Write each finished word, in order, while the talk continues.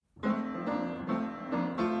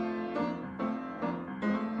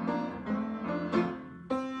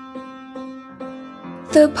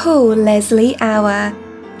The Paul Leslie Hour,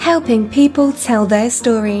 helping people tell their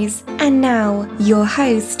stories. And now, your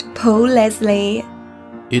host, Paul Leslie.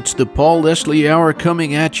 It's the Paul Leslie Hour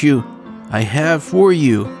coming at you. I have for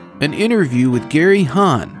you an interview with Gary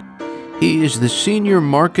Hahn. He is the Senior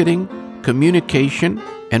Marketing, Communication,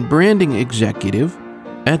 and Branding Executive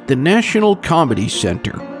at the National Comedy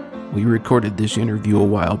Center. We recorded this interview a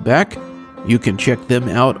while back. You can check them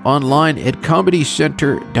out online at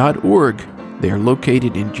comedycenter.org. They are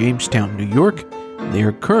located in Jamestown, New York. They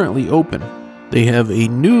are currently open. They have a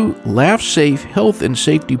new Laugh Safe health and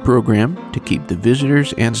safety program to keep the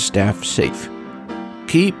visitors and staff safe.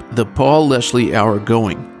 Keep the Paul Leslie Hour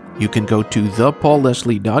going. You can go to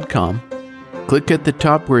thepaulleslie.com. Click at the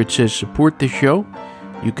top where it says support the show.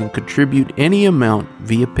 You can contribute any amount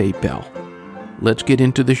via PayPal. Let's get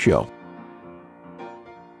into the show.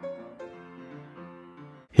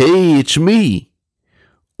 Hey, it's me.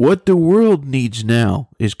 What the world needs now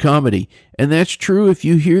is comedy, and that's true if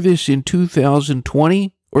you hear this in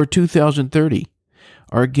 2020 or 2030.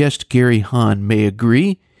 Our guest Gary Hahn may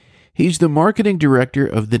agree. He's the marketing director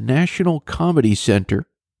of the National Comedy Center.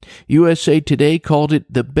 USA Today called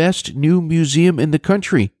it the best new museum in the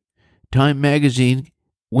country. Time magazine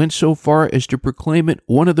went so far as to proclaim it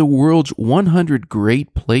one of the world's 100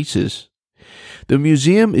 great places. The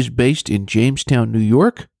museum is based in Jamestown, New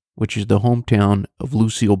York, which is the hometown of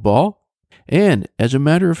Lucille Ball. And, as a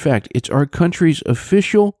matter of fact, it's our country's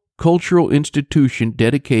official cultural institution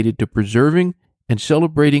dedicated to preserving and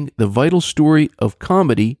celebrating the vital story of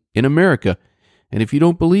comedy in America. And if you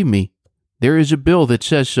don't believe me, there is a bill that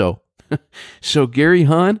says so. So, Gary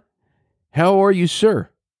Hahn, how are you, sir?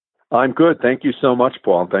 I'm good. Thank you so much,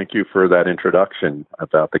 Paul. And thank you for that introduction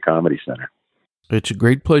about the Comedy Center. It's a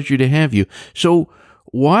great pleasure to have you. So,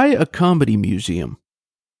 why a comedy museum?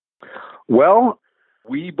 Well,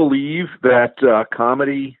 we believe that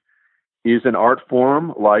comedy is an art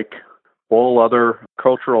form like all other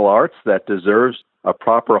cultural arts that deserves a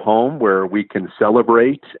proper home where we can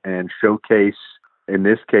celebrate and showcase, in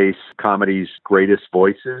this case, comedy's greatest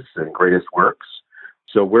voices and greatest works.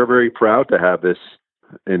 So we're very proud to have this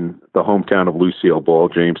in the hometown of Lucille Ball,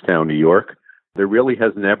 Jamestown, New York. There really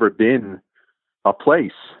has never been a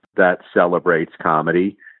place that celebrates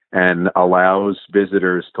comedy and allows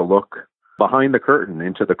visitors to look behind the curtain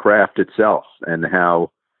into the craft itself and how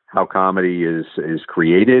comedy is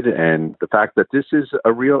created, and the fact that this is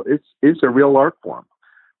a real art form.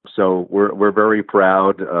 So we're very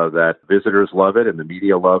proud that visitors love it and the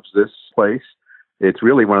media loves this place. It's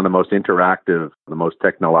really one of the most interactive, the most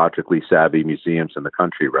technologically savvy museums in the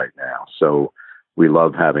country right now. So we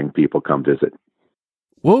love having people come visit.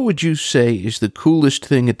 What would you say is the coolest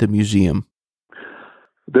thing at the museum?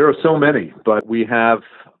 There are so many, but we have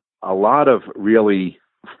a lot of really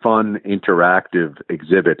fun, interactive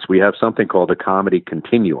exhibits. We have something called a comedy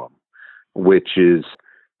continuum, which is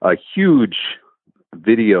a huge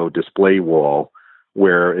video display wall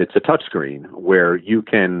where it's a touchscreen where you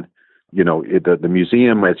can, the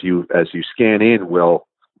museum as you scan in will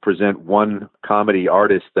present one comedy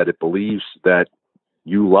artist that it believes that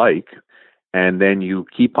you like, and then you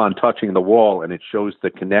keep on touching the wall and it shows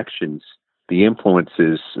the connections, the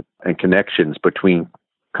influences and connections between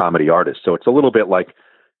comedy artists. So it's a little bit like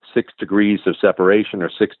 6 Degrees of Separation or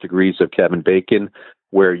 6 Degrees of Kevin Bacon,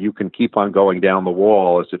 where you can keep on going down the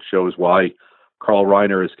wall as it shows why Carl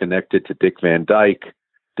Reiner is connected to Dick Van Dyke,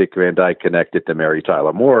 Dick Van Dyke connected to Mary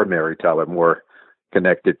Tyler Moore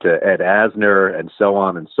connected to Ed Asner, and so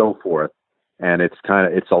on and so forth. And it's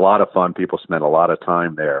a lot of fun. People spend a lot of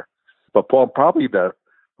time there. But Paul, probably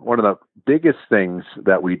one of the biggest things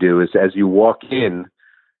that we do is as you walk in,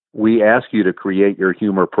 we ask you to create your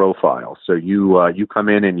humor profile. So you come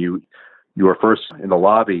in and you are first in the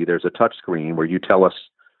lobby. There's a touch screen where you tell us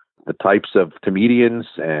the types of comedians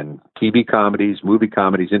and TV comedies, movie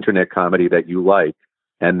comedies, internet comedy that you like,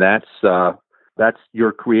 and that's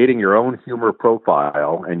you're creating your own humor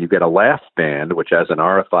profile, and you get a laugh band which has an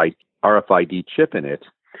RFID chip in it.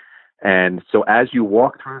 And so as you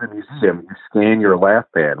walk through the museum, you scan your laugh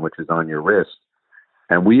band, which is on your wrist.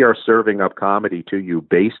 And we are serving up comedy to you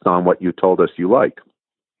based on what you told us you like.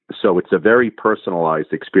 So it's a very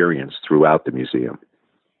personalized experience throughout the museum.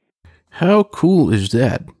 How cool is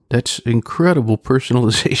that? That's incredible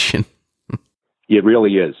personalization. It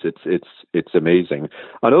really is. It's amazing.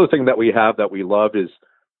 Another thing that we have that we love is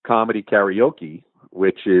comedy karaoke,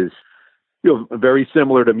 which is very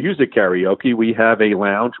similar to music karaoke. We have a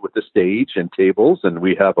lounge with a stage and tables, and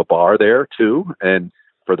we have a bar there too. And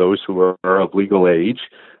for those who are of legal age,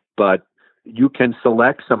 but you can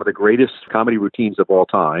select some of the greatest comedy routines of all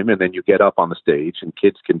time, and then you get up on the stage, and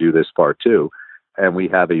kids can do this part too. and we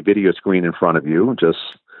have a video screen in front of you, just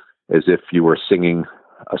as if you were singing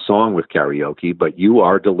a song with karaoke, but you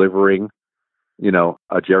are delivering,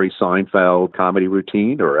 a Jerry Seinfeld comedy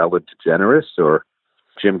routine or Ellen DeGeneres or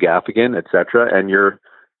Jim Gaffigan, etc. And you're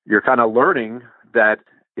kind of learning that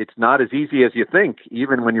it's not as easy as you think.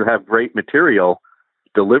 Even when you have great material,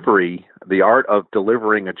 delivery, the art of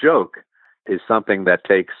delivering a joke is something that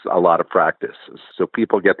takes a lot of practice. So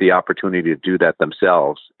people get the opportunity to do that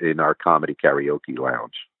themselves in our comedy karaoke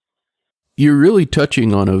lounge. You're really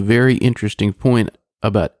touching on a very interesting point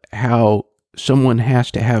about how someone has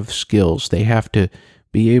to have skills. They have to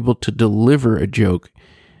be able to deliver a joke.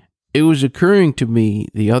 It was occurring to me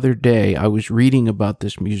the other day, I was reading about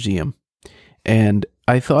this museum, and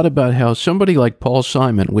I thought about how somebody like Paul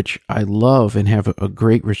Simon, which I love and have a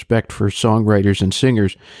great respect for songwriters and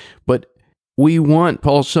singers, but we want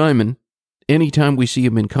Paul Simon, anytime we see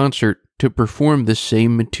him in concert, to perform the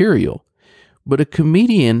same material. But a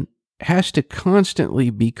comedian has to constantly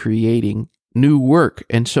be creating new work.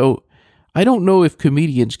 And so I don't know if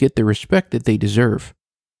comedians get the respect that they deserve.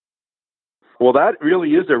 Well, that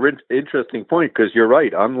really is an interesting point, because you're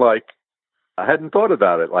right. I hadn't thought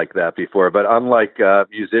about it like that before, but unlike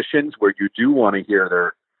musicians, where you do want to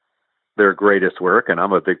hear their greatest work, and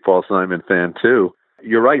I'm a big Paul Simon fan too,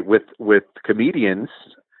 you're right. With comedians,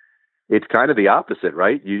 it's kind of the opposite,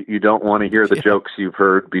 right? You don't want to hear the jokes you've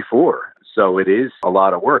heard before. So it is a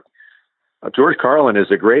lot of work. George Carlin is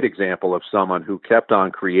a great example of someone who kept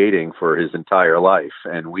on creating for his entire life.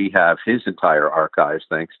 And we have his entire archives,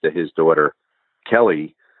 thanks to his daughter,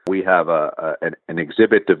 Kelly. We have an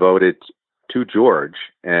exhibit devoted to George,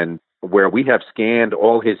 and where we have scanned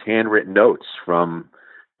all his handwritten notes from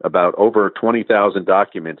about over 20,000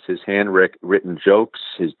 documents, his handwritten jokes,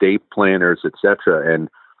 his date planners, etc.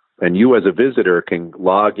 And you as a visitor can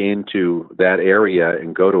log into that area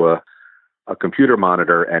and go to a computer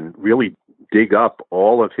monitor and really dig up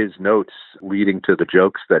all of his notes leading to the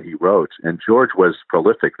jokes that he wrote. And George was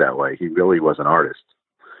prolific that way. He really was an artist.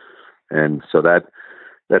 And so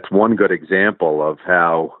that's one good example of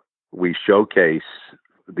how we showcase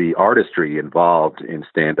the artistry involved in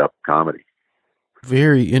stand-up comedy.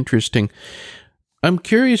 Very interesting. I'm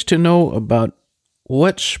curious to know about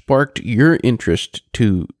what sparked your interest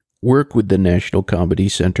to work with the National Comedy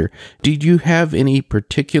Center. Did you have any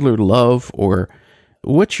particular love, or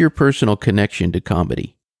what's your personal connection to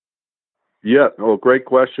comedy? Yeah, well, great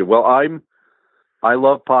question. Well, I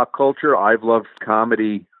love pop culture. I've loved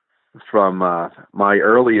comedy from my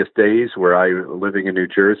earliest days, where living in New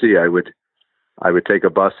Jersey, I would take a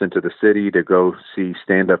bus into the city to go see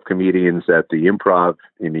stand-up comedians at the Improv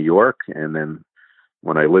in New York. And then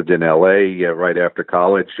when I lived in LA, right after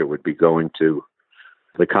college, it would be going to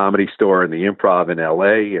the Comedy Store and the Improv in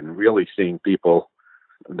LA and really seeing people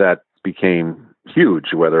that became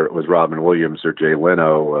huge, whether it was Robin Williams or Jay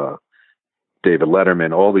Leno, David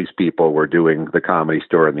Letterman. All these people were doing the Comedy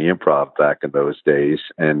Store and the Improv back in those days.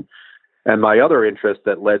 And my other interest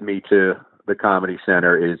that led me to the Comedy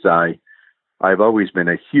Center is I've always been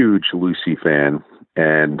a huge Lucy fan,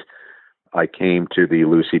 and I came to the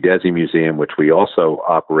Lucy Desi Museum, which we also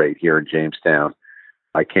operate here in Jamestown.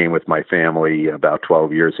 I came with my family about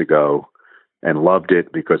 12 years ago and loved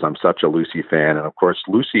it because I'm such a Lucy fan. And of course,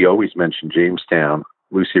 Lucy always mentioned Jamestown.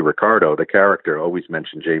 Lucy Ricardo, the character, always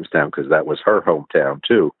mentioned Jamestown because that was her hometown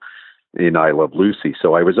too in I Love Lucy.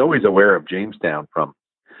 So I was always aware of Jamestown from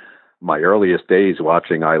my earliest days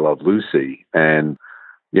watching I Love Lucy. And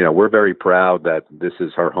we're very proud that this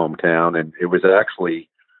is her hometown. And it was actually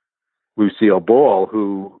Lucille Ball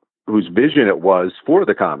whose vision it was for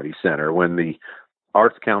the Comedy Center when the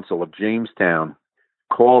Arts Council of Jamestown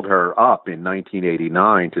called her up in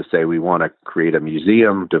 1989 to say, we want to create a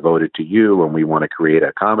museum devoted to you, and we want to create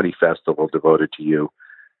a comedy festival devoted to you.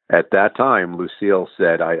 At that time, Lucille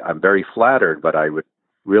said, I'm very flattered, but I would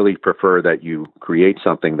really prefer that you create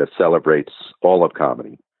something that celebrates all of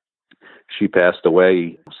comedy. She passed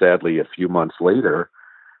away, sadly, a few months later,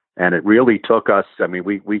 and it really took us,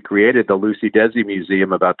 we created the Lucy Desi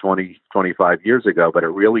Museum about 25 years ago, but it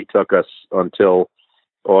really took us until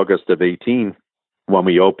August of 18 when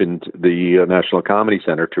we opened the National Comedy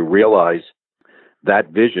Center to realize that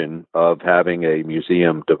vision of having a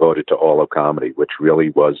museum devoted to all of comedy, which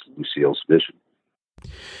really was Lucille's vision.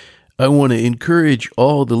 I want to encourage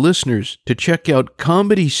all the listeners to check out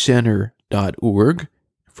comedycenter.org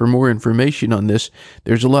for more information on this.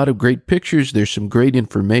 There's a lot of great pictures. There's some great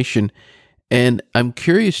information. And I'm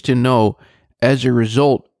curious to know, as a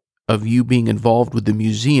result of you being involved with the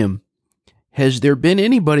museum, has there been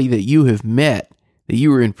anybody that you have met that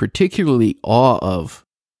you were in particularly awe of?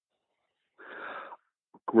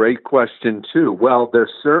 Great question, too. Well, there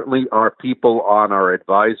certainly are people on our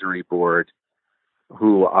advisory board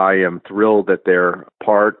who I am thrilled that they're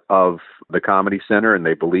part of the Comedy Center and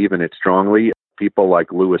they believe in it strongly. People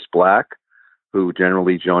like Louis Black, who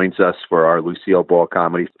generally joins us for our Lucille Ball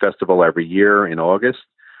Comedy Festival every year in August.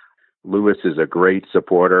 Louis is a great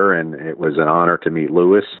supporter, and it was an honor to meet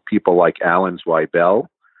Louis. People like Alan Zweibel,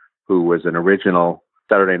 who was an original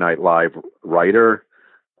Saturday Night Live writer,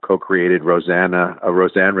 co-created Rosanna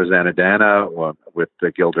Dana with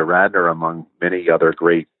Gilda Radner, among many other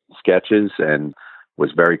great sketches, and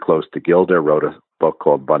was very close to Gilda, wrote a book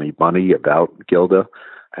called Bunny Bunny about Gilda.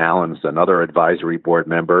 Alan's another advisory board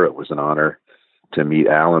member. It was an honor to meet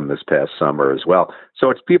Alan this past summer as well. So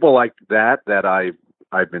it's people like that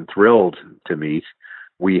I've been thrilled to meet.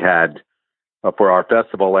 We had, for our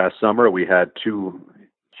festival last summer, we had two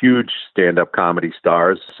huge stand-up comedy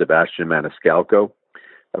stars, Sebastian Maniscalco,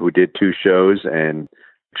 who did 2 shows, and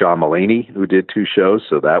John Mulaney, who did 2 shows.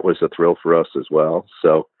 So that was a thrill for us as well.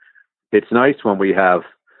 So it's nice when we have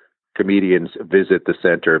comedians visit the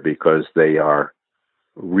center because they are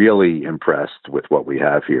really impressed with what we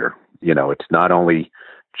have here. You know, it's not only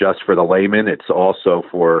just for the layman, it's also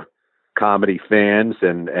for comedy fans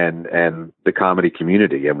and the comedy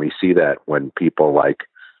community. And we see that when people like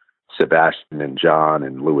Sebastian and John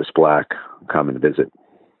and Louis Black come and visit.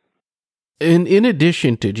 And in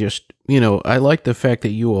addition to just, I like the fact that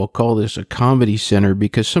you all call this a comedy center,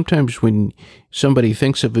 because sometimes when somebody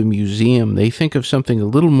thinks of a museum, they think of something a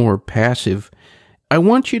little more passive. I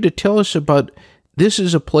want you to tell us about, this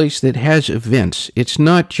is a place that has events. It's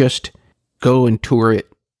not just go and tour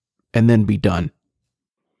it and then be done.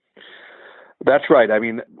 That's right. I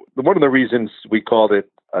mean, one of the reasons we called it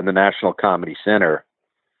the National Comedy Center,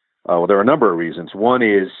 there are a number of reasons. One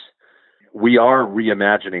is we are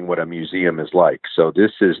reimagining what a museum is like. So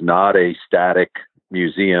this is not a static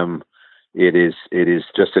museum. It is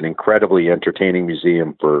just an incredibly entertaining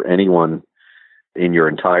museum for anyone in your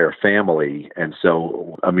entire family. And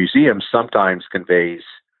so a museum sometimes conveys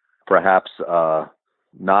perhaps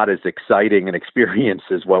not as exciting an experience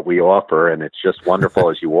as what we offer. And it's just wonderful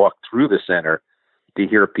as you walk through the center to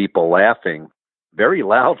hear people laughing very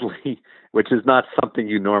loudly, which is not something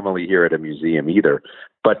you normally hear at a museum either.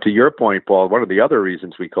 But to your point, Paul, one of the other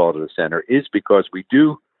reasons we call it a center is because we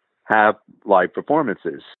do have live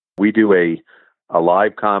performances. We do a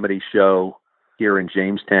live comedy show here in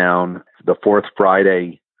Jamestown the 4th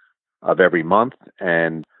Friday of every month.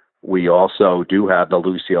 And we also do have the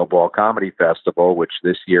Lucille Ball Comedy Festival, which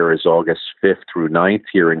this year is August 5th through 9th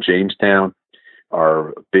here in Jamestown.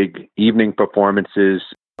 Our big evening performances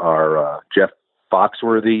are Jeff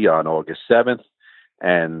Foxworthy on August 7th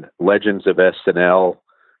and Legends of SNL,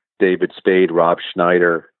 David Spade, Rob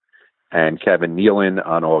Schneider, and Kevin Nealon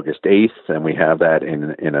on August 8th. And we have that in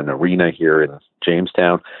an arena here in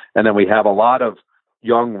Jamestown. And then we have a lot of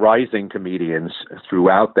young rising comedians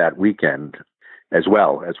throughout that weekend as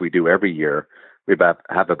well, as we do every year. We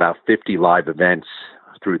have about 50 live events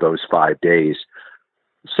through those 5 days.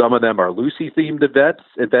 Some of them are Lucy-themed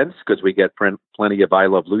events because we get plenty of I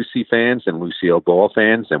Love Lucy fans and Lucille Ball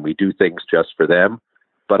fans, and we do things just for them.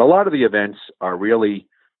 But a lot of the events are really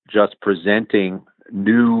just presenting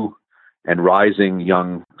new and rising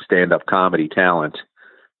young stand-up comedy talent,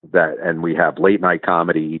 and we have late night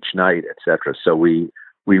comedy each night, etc. So we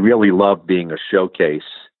really love being a showcase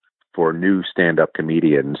for new stand-up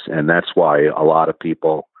comedians, and that's why a lot of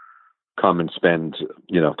people come and spend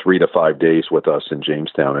 3 to 5 days with us in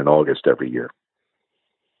Jamestown in August every year.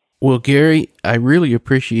 Well, Gary, I really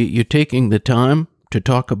appreciate you taking the time to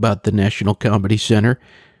talk about the National Comedy Center.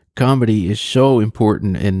 Comedy is so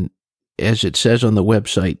important, and as it says on the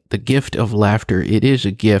website, the gift of laughter, it is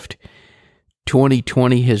a gift.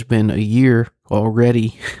 2020 has been a year already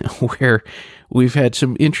where we've had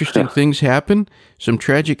some interesting things happen, some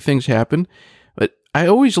tragic things happen, but I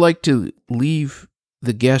always like to leave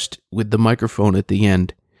the guest with the microphone at the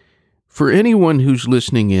end. For anyone who's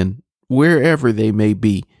listening in, wherever they may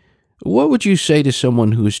be, what would you say to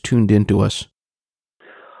someone who is tuned into us?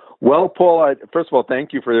 Well, Paul, first of all,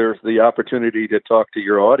 thank you for the opportunity to talk to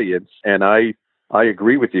your audience. And I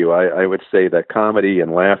agree with you. I would say that comedy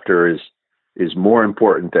and laughter is more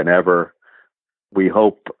important than ever. We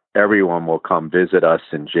hope everyone will come visit us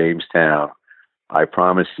in Jamestown. I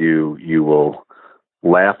promise you will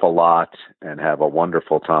laugh a lot and have a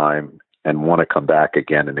wonderful time and want to come back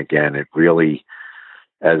again and again. It really,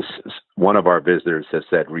 as one of our visitors has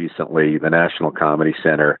said recently, the National Comedy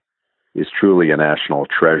Center is truly a national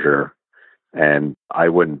treasure. And I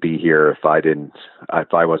wouldn't be here if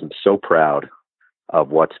I wasn't so proud of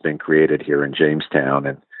what's been created here in Jamestown.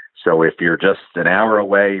 And So if you're just an hour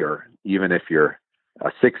away, or even if you're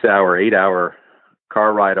a 6-hour, 8-hour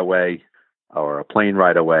car ride away or a plane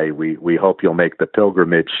ride away, we hope you'll make the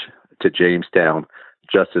pilgrimage to Jamestown,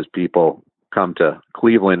 just as people come to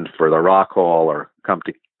Cleveland for the Rock Hall or come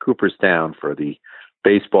to Cooperstown for the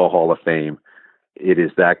Baseball Hall of Fame. It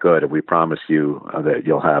is that good, and we promise you that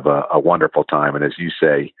you'll have a wonderful time. And as you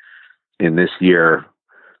say, in this year,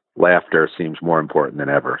 laughter seems more important than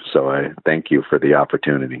ever. So I thank you for the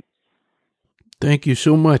opportunity. Thank you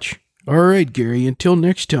so much. All right, Gary, until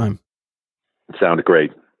next time. Sounded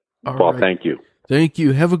great. All Paul, right. thank you. Thank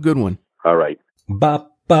you. Have a good one. All right. Ba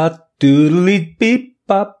doodly beep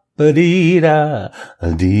bop dee da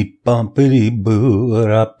dee bumpity boo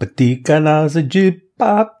rapati kanaza jip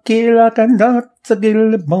pop kila kanatsa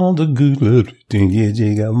gil bond good tingy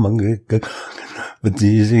jiga manga but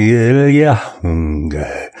this yeah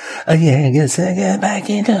hunga a yeah say back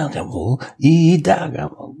in the e daga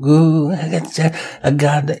go I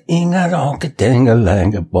got the inga rock tinga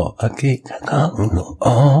langa bo a kick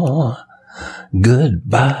oh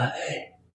goodbye.